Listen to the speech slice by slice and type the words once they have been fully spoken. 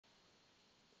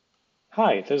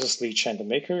Hi, this is Lee Chen, the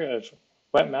maker of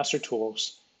Webmaster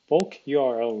Tools, bulk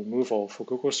URL removal for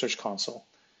Google Search Console.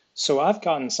 So I've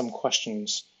gotten some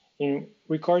questions in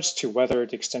regards to whether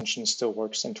the extension still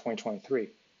works in 2023.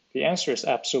 The answer is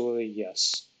absolutely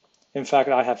yes. In fact,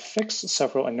 I have fixed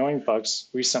several annoying bugs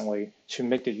recently to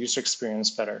make the user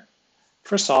experience better.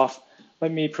 First off,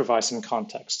 let me provide some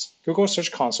context. Google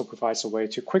Search Console provides a way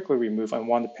to quickly remove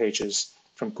unwanted pages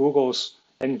from Google's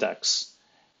index.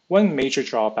 One major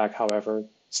drawback, however,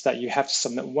 is that you have to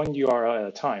submit one URL at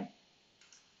a time.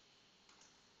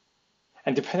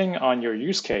 And depending on your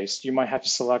use case, you might have to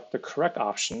select the correct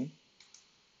option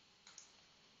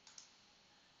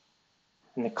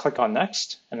and then click on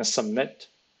Next and then Submit,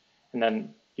 and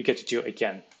then you get to do it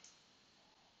again.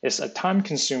 It's a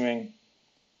time-consuming,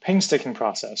 painstaking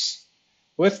process.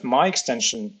 With my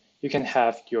extension, you can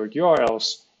have your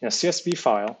URLs in a CSV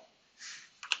file,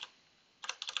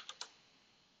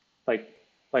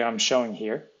 like I'm showing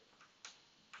here.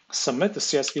 Submit the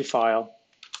CSV file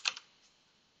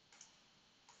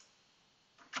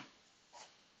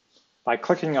by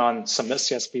clicking on Submit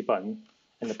CSV button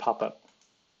in the pop-up.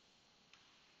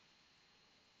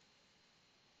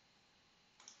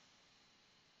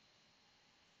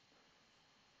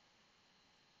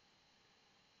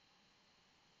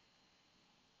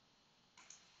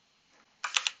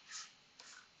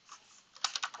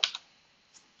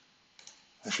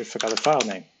 I should forget the file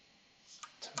name.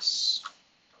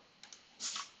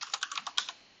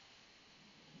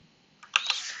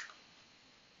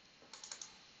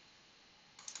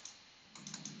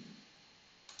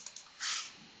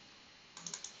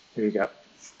 Here you go.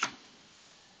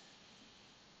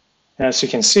 And as you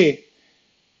can see,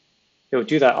 it will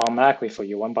do that automatically for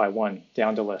you one by one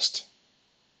down the list.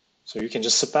 So you can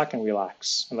just sit back and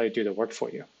relax and let it do the work for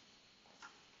you.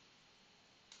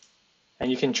 And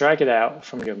you can drag it out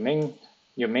from your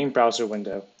main browser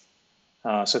window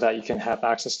so that you can have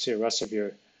access to the rest of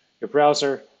your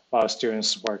browser while it's doing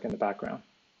its work in the background.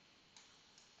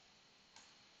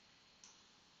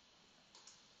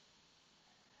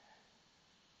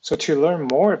 So to learn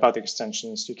more about the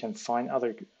extensions, you can find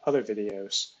other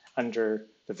videos under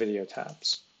the video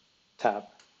tab.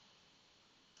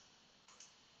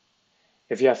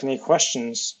 If you have any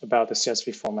questions about the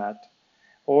CSV format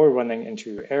or running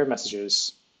into error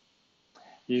messages,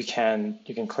 you can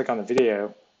click on the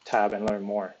video tab and learn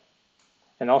more.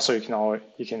 And also you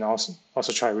can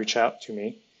also try to reach out to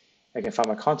me. You can find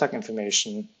my contact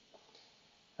information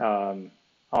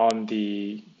on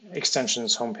the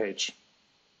extensions homepage.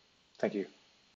 Thank you.